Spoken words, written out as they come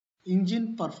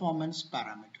Engine Performance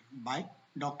Parameter by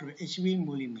Dr. H.V.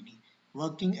 Mulimani,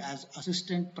 working as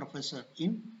Assistant Professor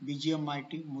in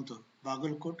BGMIT Mudur,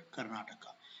 Bagalkot,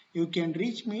 Karnataka. You can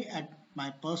reach me at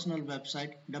my personal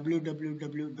website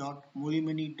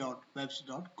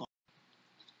www.mulimani.webs.com.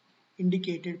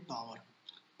 Indicated power.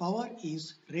 Power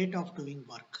is rate of doing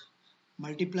work.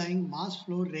 Multiplying mass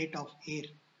flow rate of air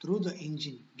through the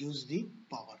engine gives the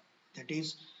power. That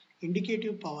is,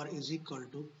 indicative power is equal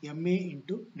to MA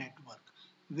into network,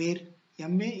 where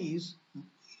MA is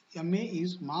MA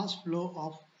is mass flow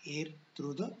of air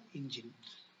through the engine,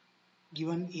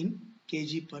 given in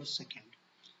kg per second.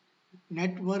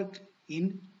 Network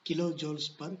in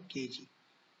kilojoules per kg.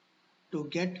 To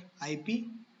get IP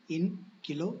in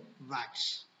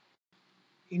kilowatts.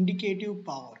 Indicative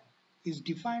power is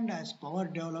defined as power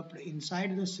developed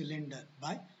inside the cylinder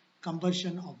by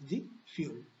combustion of the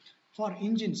fuel. For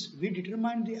engines, we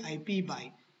determine the IP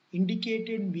by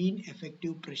indicated mean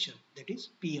effective pressure, that is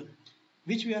PM,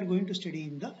 which we are going to study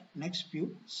in the next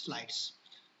few slides.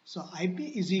 So IP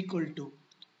is equal to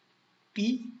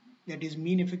P, that is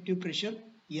mean effective pressure,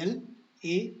 L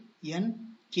A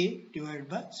N K divided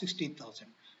by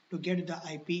 60,000 to get the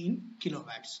IP in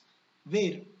kilowatts,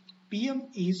 where PM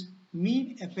is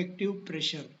mean effective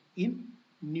pressure in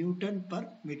Newton per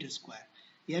meter square.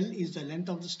 L is the length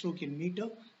of the stroke in meter.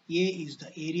 A is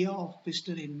the area of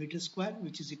piston in meter square,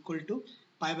 which is equal to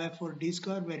pi by 4 d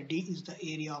square, where d is the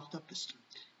area of the piston.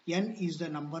 N is the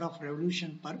number of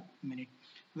revolution per minute,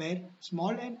 where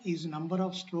small n is number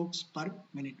of strokes per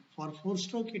minute. For 4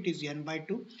 stroke it is n by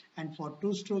 2, and for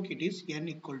 2 stroke it is n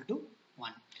equal to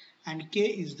 1. And k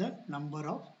is the number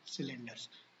of cylinders.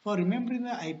 For remembering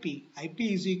the IP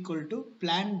is equal to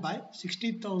plan by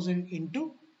 60,000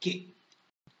 into k.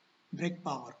 Brake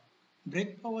power.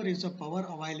 Brake power is the power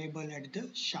available at the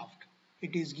shaft.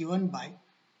 It is given by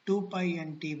 2 pi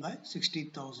nt by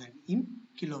 60,000 in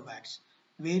kilowatts,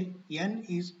 where n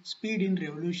is speed in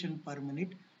revolution per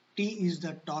minute, t is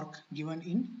the torque given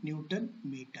in Newton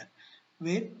meter,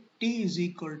 where t is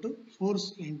equal to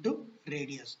force into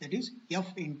radius, that is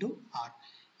F into R.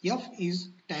 F is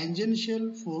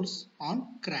tangential force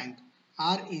on crank.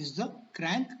 R is the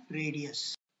crank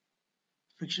radius.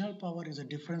 Frictional power is a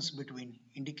difference between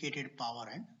indicated power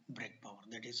and brake power,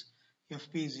 that is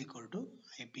Fp is equal to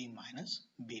Ip minus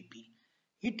Bp.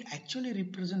 It actually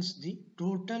represents the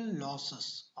total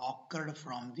losses occurred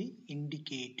from the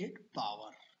indicated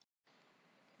power.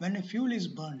 When a fuel is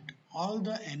burnt, all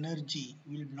the energy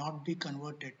will not be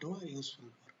converted to a useful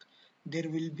work. There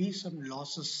will be some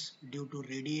losses due to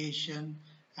radiation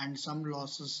and some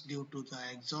losses due to the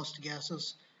exhaust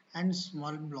gases and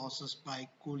small losses by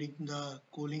cooling the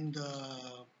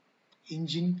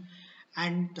engine,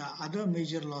 and the other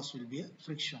major loss will be a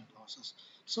friction losses.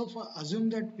 So for assume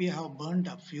that we have burnt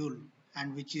a fuel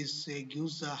and which is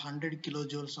gives 100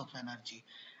 kilojoules of energy,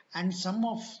 and some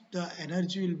of the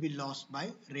energy will be lost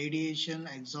by radiation,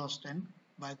 exhaust and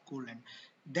by coolant.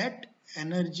 That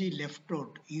energy left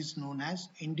out is known as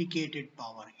indicated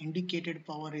power. Indicated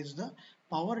power is the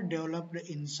power developed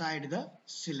inside the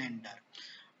cylinder.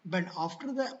 But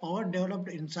after the power developed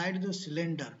inside the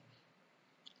cylinder,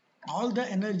 all the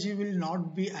energy will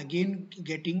not be again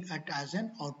getting at as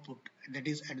an output, that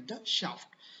is at the shaft.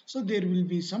 So there will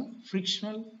be some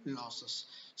frictional losses.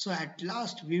 So at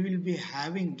last we will be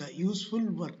having the useful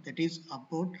work, that is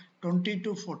about 20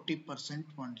 to 40%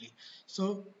 only.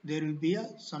 So there will be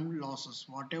some losses.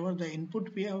 Whatever the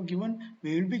input we have given,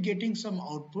 we will be getting some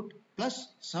output plus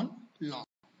some loss.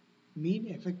 Mean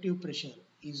effective pressure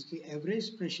is the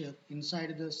average pressure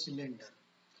inside the cylinder.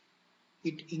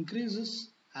 It increases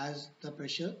as the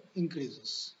pressure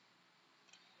increases.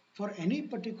 For any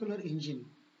particular engine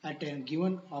at a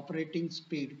given operating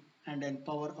speed and an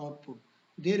power output,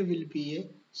 there will be a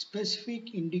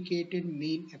specific indicated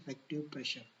mean effective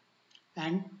pressure,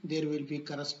 and there will be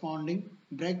corresponding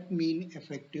brake mean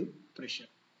effective pressure.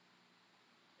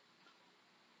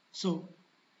 So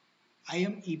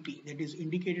IMEP, that is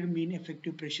indicated mean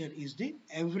effective pressure, is the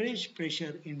average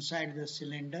pressure inside the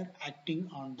cylinder acting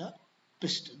on the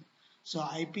piston. So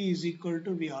IP is equal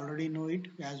to, we already know it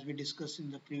as we discussed in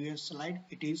the previous slide,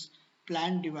 it is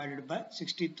plan divided by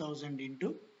 60,000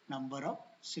 into number of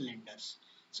cylinders.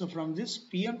 So from this,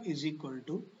 PM is equal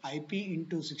to IP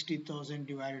into 60,000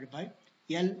 divided by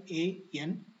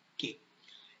LANK.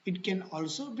 It can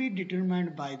also be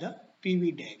determined by the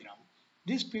PV diagram.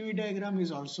 This PV diagram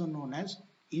is also known as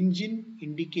engine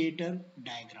indicator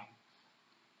diagram.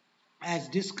 As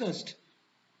discussed,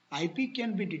 IP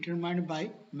can be determined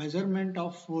by measurement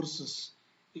of forces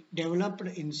developed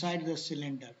inside the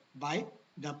cylinder by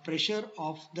the pressure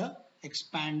of the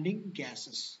expanding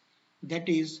gases. That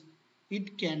is,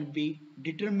 it can be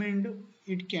determined,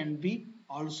 it can be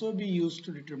also be used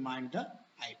to determine the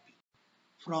IP.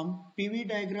 From PV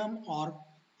diagram or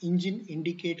engine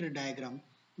indicator diagram,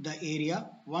 the area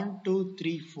 1, 2,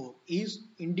 3, 4 is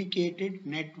indicated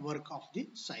network of the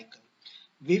cycle.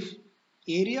 If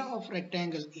area of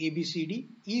rectangle ABCD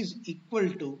is equal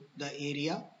to the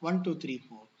area 1, 2, 3,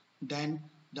 4, then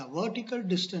the vertical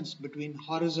distance between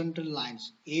horizontal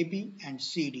lines AB and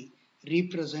CD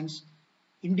represents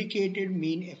indicated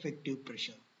mean effective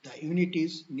pressure. The unit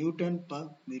is Newton per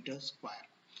meter square.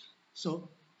 So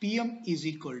Pm is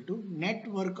equal to net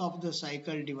work of the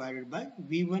cycle divided by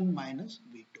V1 minus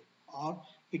V2, or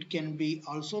it can be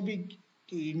also be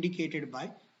indicated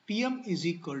by Pm is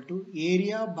equal to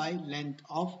area by length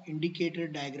of indicator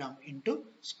diagram into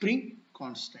spring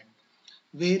constant,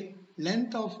 where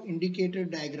length of indicator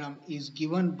diagram is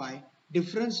given by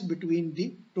difference between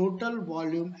the total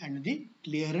volume and the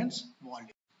clearance volume.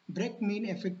 Break mean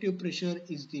effective pressure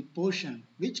is the portion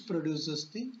which produces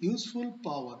the useful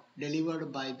power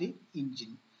delivered by the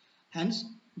engine. Hence,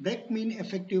 break mean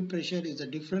effective pressure is the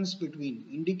difference between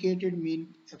indicated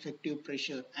mean effective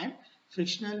pressure and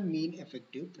frictional mean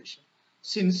effective pressure.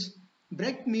 Since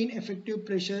break mean effective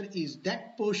pressure is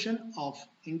that portion of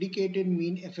indicated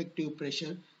mean effective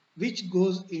pressure which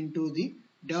goes into the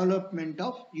development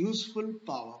of useful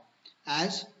power,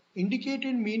 as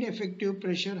indicated mean effective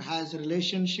pressure has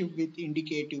relationship with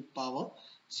indicative power.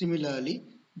 Similarly,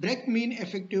 break mean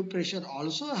effective pressure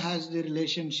also has the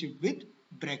relationship with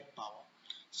break power.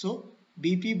 So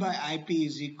BP by IP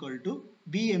is equal to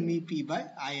BMEP by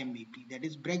IMEP, that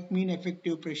is break mean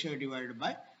effective pressure divided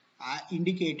by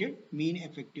indicated mean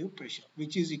effective pressure,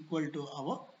 which is equal to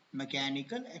our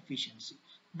mechanical efficiency.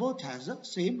 Both has the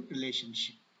same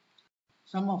relationship.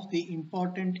 Some of the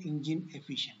important engine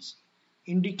efficiency.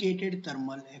 Indicated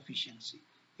thermal efficiency.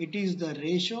 It is the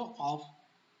ratio of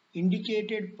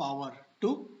indicated power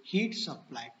to heat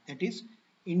supplied, that is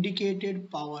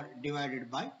indicated power divided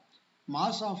by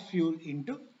mass of fuel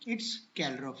into its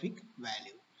calorific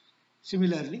value.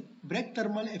 Similarly, brake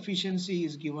thermal efficiency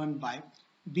is given by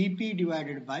BP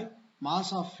divided by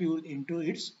mass of fuel into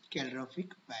its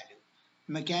calorific value.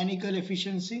 Mechanical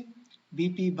efficiency,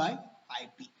 BP by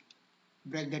IP.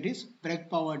 Brake, that is brake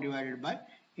power divided by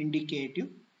indicative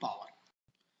power.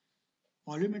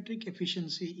 Volumetric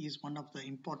efficiency is one of the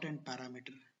important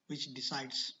parameters which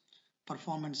decides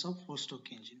performance of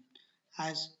four-stroke engine.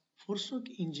 As four-stroke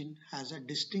engine has a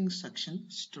distinct suction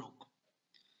stroke,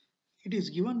 it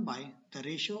is given by the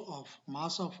ratio of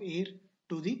mass of air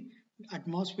to the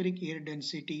atmospheric air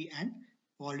density and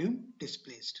volume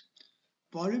displaced.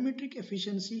 Volumetric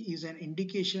efficiency is an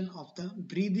indication of the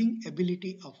breathing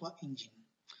ability of an engine.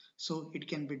 So it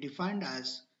can be defined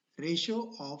as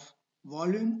ratio of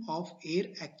volume of air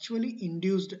actually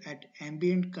induced at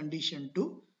ambient condition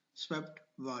to swept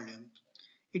volume.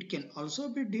 It can also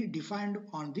be defined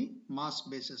on the mass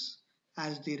basis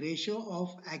as the ratio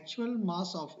of actual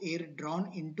mass of air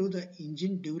drawn into the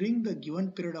engine during the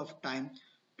given period of time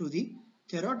to the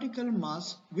theoretical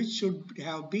mass which should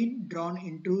have been drawn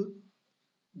into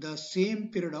the same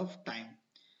period of time,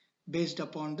 based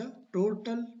upon the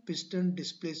total piston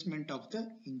displacement of the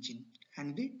engine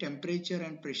and the temperature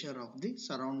and pressure of the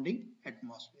surrounding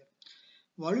atmosphere.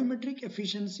 Volumetric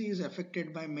efficiency is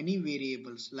affected by many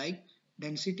variables like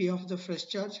density of the fresh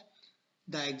charge,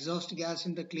 the exhaust gas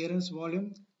in the clearance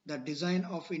volume, the design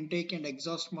of intake and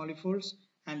exhaust manifolds,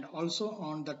 and also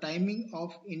on the timing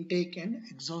of intake and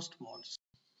exhaust valves.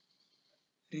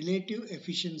 Relative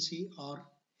efficiency or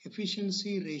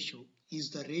efficiency ratio is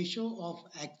the ratio of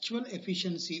actual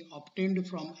efficiency obtained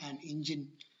from an engine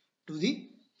to the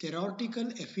theoretical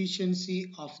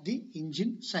efficiency of the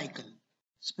engine cycle.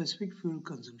 Specific fuel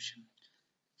consumption.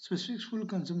 Specific fuel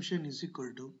consumption is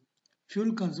equal to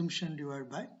fuel consumption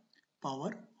divided by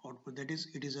power output. That is,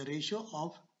 it is a ratio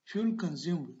of fuel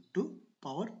consumed to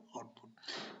power output.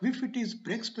 If it is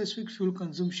brake specific fuel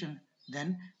consumption,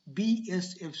 then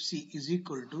BSFC is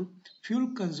equal to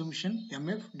fuel consumption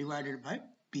MF divided by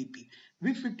PP.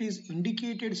 If it is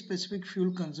indicated specific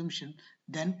fuel consumption,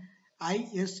 then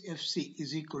ISFC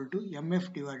is equal to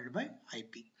MF divided by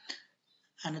IP.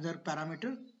 Another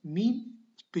parameter, mean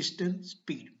piston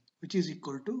speed, which is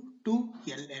equal to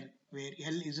 2ln, where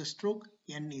L is a stroke,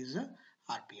 N is a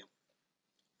RPM,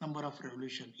 number of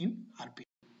revolution in RPM.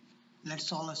 Let's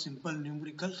solve a simple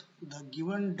numerical. The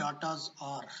given datas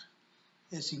are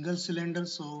a single cylinder,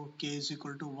 so K is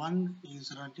equal to 1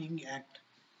 is running at,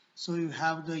 so you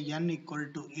have the N equal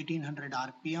to 1800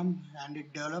 RPM and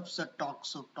it develops a torque.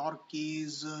 So torque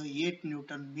is 8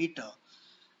 Newton meter.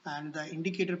 and the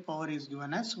indicated power is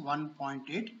given as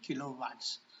 1.8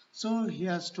 kilowatts. So he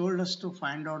has told us to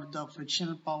find out the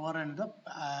frictional power and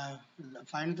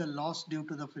find the loss due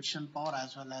to the friction power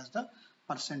as well as the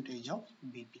percentage of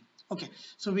BP. Okay,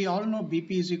 so we all know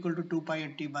BP is equal to 2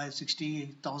 pi T by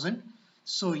 60,000.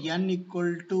 So N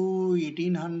equal to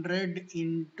 1800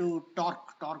 into torque.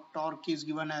 Torque is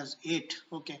given as 8.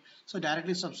 Okay, so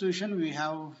directly substitution we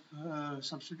have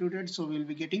substituted. So we will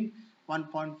be getting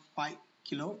 1.5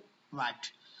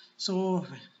 kilowatt. So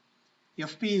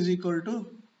FP is equal to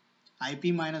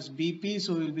IP minus BP,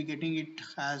 so we will be getting it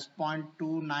as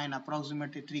 0.29,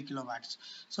 approximately 3 kilowatts.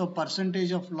 So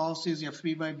percentage of loss is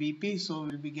FP by BP, so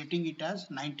we will be getting it as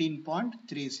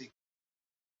 19.36.